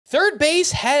Third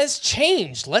base has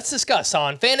changed. Let's discuss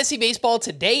on Fantasy Baseball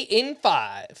Today in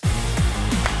 5.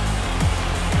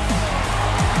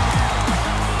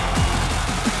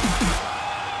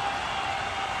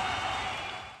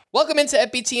 Welcome into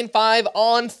FBT in 5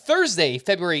 on Thursday,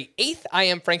 February 8th. I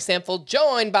am Frank Stanfield,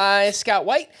 joined by Scott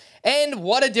White. And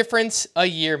what a difference a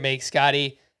year makes,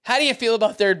 Scotty. How do you feel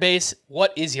about third base?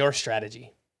 What is your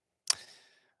strategy?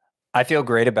 I feel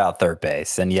great about third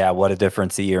base. And yeah, what a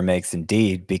difference a year makes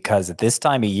indeed, because at this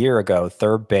time a year ago,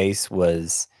 third base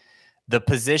was the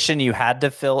position you had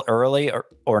to fill early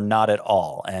or not at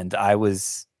all. And I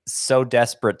was so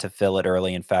desperate to fill it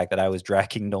early, in fact, that I was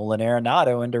dragging Nolan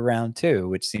Arenado into round 2,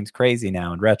 which seems crazy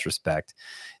now in retrospect.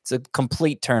 It's a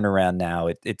complete turnaround now.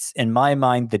 It's, in my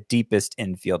mind, the deepest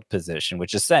infield position,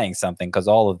 which is saying something because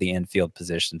all of the infield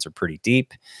positions are pretty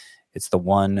deep. It's the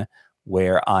one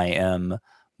where I am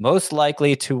most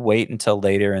likely to wait until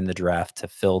later in the draft to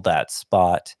fill that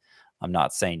spot. I'm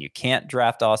not saying you can't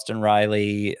draft Austin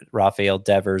Riley, Rafael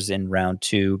Devers in round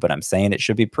 2, but I'm saying it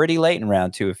should be pretty late in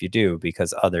round 2 if you do,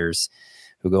 because others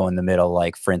who go in the middle,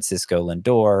 like Francisco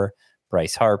Lindor,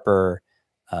 Bryce Harper,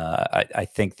 I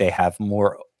think they have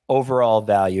more overall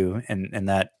value, and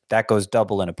that goes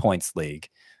double in a points league,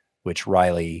 which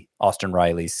Austin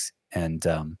Riley's and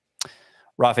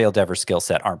Rafael Devers' skill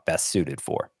set aren't best suited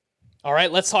for. All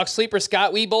right, let's talk sleeper,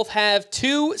 Scott. We both have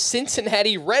 2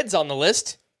 Cincinnati Reds on the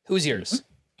list. Who's yours?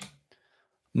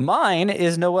 Mine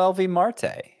is Noelvi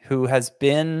Marte, who has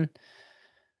been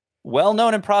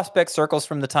well-known in prospect circles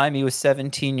from the time he was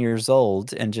 17 years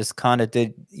old and just kind of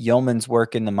did yeoman's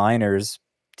work in the minors,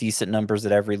 decent numbers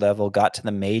at every level, got to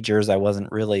the majors. I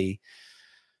wasn't really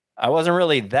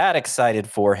that excited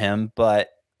for him, but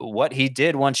what he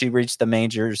did once he reached the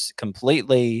majors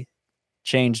completely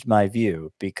changed my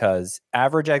view, because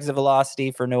average exit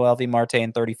velocity for Noelvi Marte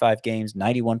in 35 games,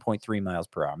 91.3 miles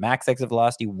per hour. Max exit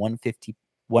velocity,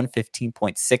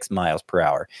 115.6 miles per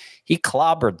hour. He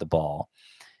clobbered the ball,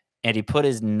 and he put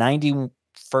his 91st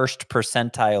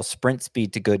percentile sprint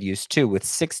speed to good use too, with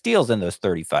 6 steals in those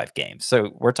 35 games.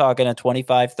 So we're talking a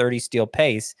 25-30 steal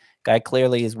pace. Guy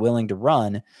clearly is willing to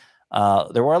run.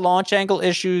 There were launch angle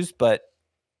issues, but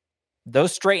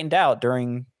those straightened out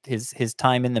during his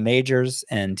time in the majors,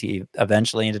 and he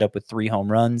eventually ended up with 3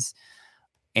 home runs.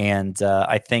 And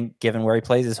I think given where he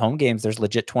plays his home games, there's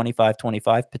legit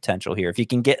 25-25 potential here. If he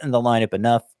can get in the lineup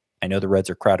enough, I know the Reds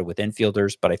are crowded with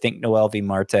infielders, but I think Noelvi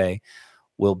Marte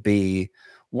will be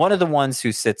one of the ones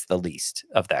who sits the least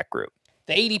of that group.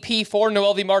 The ADP for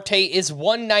Noelvi Marte is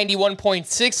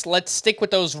 191.6. Let's stick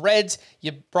with those Reds.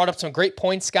 You brought up some great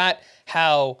points, Scott,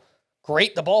 how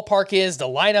great the ballpark is. The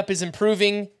lineup is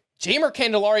improving. Jeimer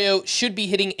Candelario should be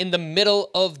hitting in the middle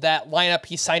of that lineup.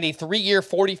 He signed a 3-year,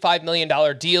 $45 million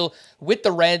deal with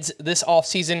the Reds this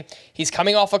offseason. He's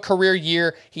coming off a career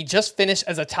year. He just finished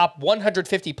as a top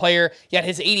 150 player, yet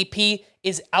his ADP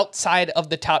is outside of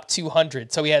the top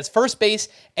 200. So he has first base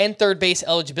and third base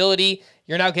eligibility.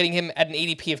 You're now getting him at an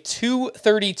ADP of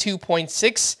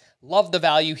 232.6. Love the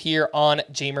value here on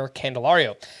Jeimer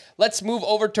Candelario. Let's move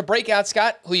over to breakout,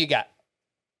 Scott. Who you got?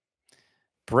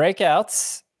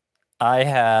 Breakouts. I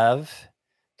have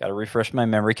got to refresh my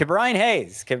memory.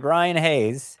 Ke'Bryan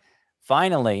Hayes.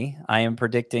 Finally, I am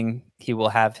predicting he will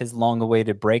have his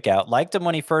long-awaited breakout. Liked him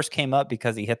when he first came up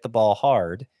because he hit the ball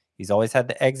hard. He's always had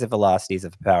the exit velocities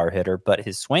of a power hitter, but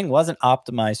his swing wasn't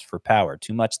optimized for power.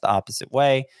 Too much the opposite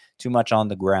way, too much on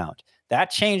the ground. That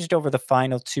changed over the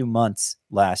final 2 months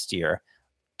last year.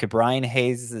 Ke'Bryan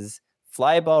Hayes'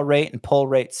 fly ball rate and pull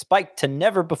rate spiked to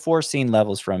never-before-seen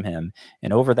levels from him.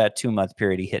 And over that 2-month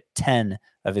period, he hit 10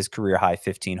 of his career-high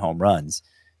 15 home runs.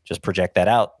 Just project that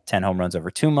out. 10 home runs over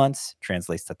 2 months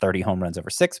translates to 30 home runs over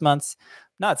 6 months.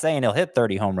 Not saying he'll hit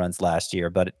 30 home runs last year,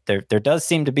 but there does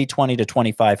seem to be 20 to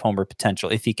 25 homer potential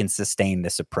if he can sustain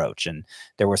this approach. And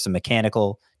there were some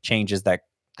mechanical changes that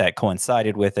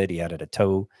coincided with it. He added a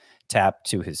toe tap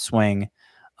to his swing.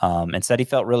 And said he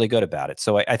felt really good about it.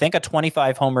 So I think a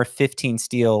 25 homer, 15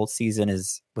 steal season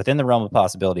is within the realm of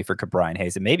possibility for Ke'Bryan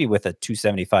Hayes, and maybe with a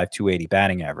 275, 280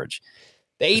 batting average.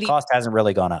 The cost hasn't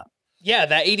really gone up. Yeah,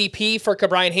 that ADP for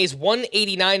Ke'Bryan Hayes,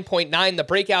 189.9. The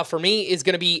breakout for me is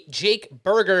going to be Jake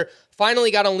Berger. Finally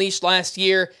got unleashed last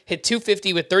year, hit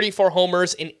 250 with 34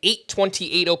 homers and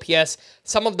 828 OPS,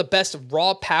 some of the best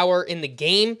raw power in the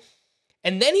game.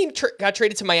 And then he got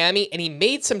traded to Miami, and he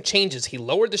made some changes. He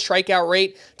lowered the strikeout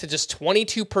rate to just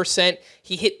 22%.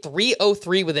 He hit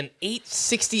 303 with an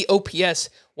 860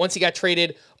 OPS once he got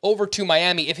traded over to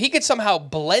Miami. If he could somehow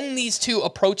blend these two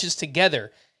approaches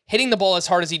together, hitting the ball as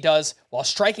hard as he does while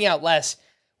striking out less,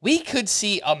 we could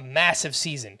see a massive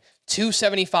season.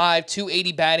 275,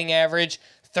 280 batting average,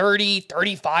 30,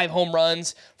 35 home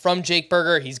runs from Jake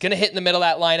Burger. He's going to hit in the middle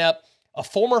of that lineup. A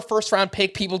former first-round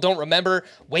pick people don't remember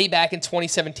way back in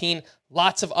 2017.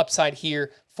 Lots of upside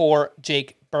here for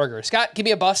Jake Burger. Scott, give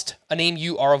me a bust, a name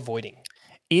you are avoiding.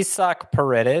 Isaac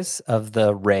Paredes of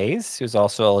the Rays, who's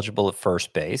also eligible at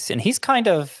first base. And he's kind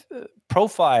of,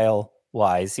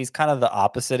 profile-wise, he's kind of the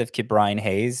opposite of Ke'Bryan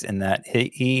Hayes in that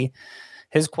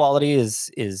his quality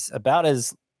is about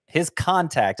as his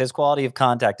quality of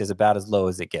contact is about as low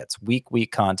as it gets.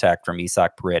 Weak contact from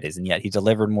Isaac Paredes, and yet he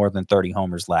delivered more than 30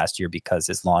 homers last year because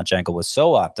his launch angle was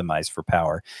so optimized for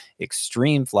power,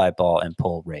 extreme fly ball and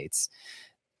pull rates.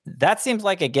 That seems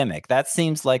like a gimmick. That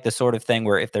seems like the sort of thing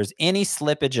where if there's any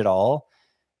slippage at all,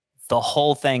 the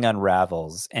whole thing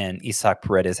unravels and Isaac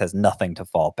Paredes has nothing to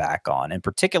fall back on. And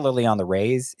particularly on the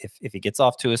Rays, if he gets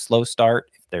off to a slow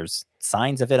start, if there's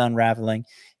signs of it unraveling,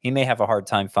 he may have a hard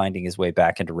time finding his way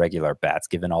back into regular bats,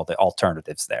 given all the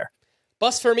alternatives there.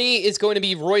 Bust for me is going to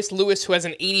be Royce Lewis, who has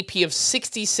an ADP of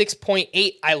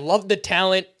 66.8. I love the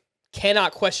talent.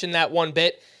 Cannot question that one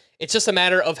bit. It's just a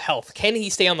matter of health. Can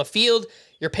he stay on the field?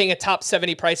 You're paying a top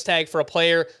 70 price tag for a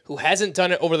player who hasn't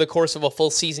done it over the course of a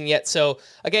full season yet. So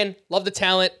again, love the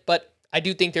talent, but I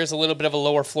do think there's a little bit of a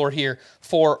lower floor here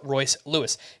for Royce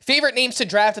Lewis. Favorite names to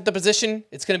draft at the position?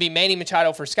 It's going to be Manny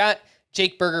Machado for Scott,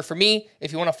 Jake Burger for me.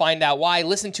 If you want to find out why,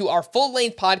 listen to our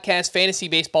full-length podcast, Fantasy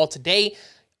Baseball Today,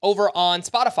 over on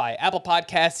Spotify, Apple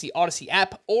Podcasts, the Audacy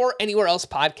app, or anywhere else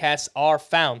podcasts are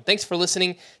found. Thanks for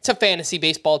listening to Fantasy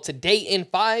Baseball Today in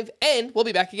 5, and we'll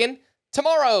be back again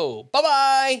tomorrow.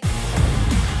 Bye-bye.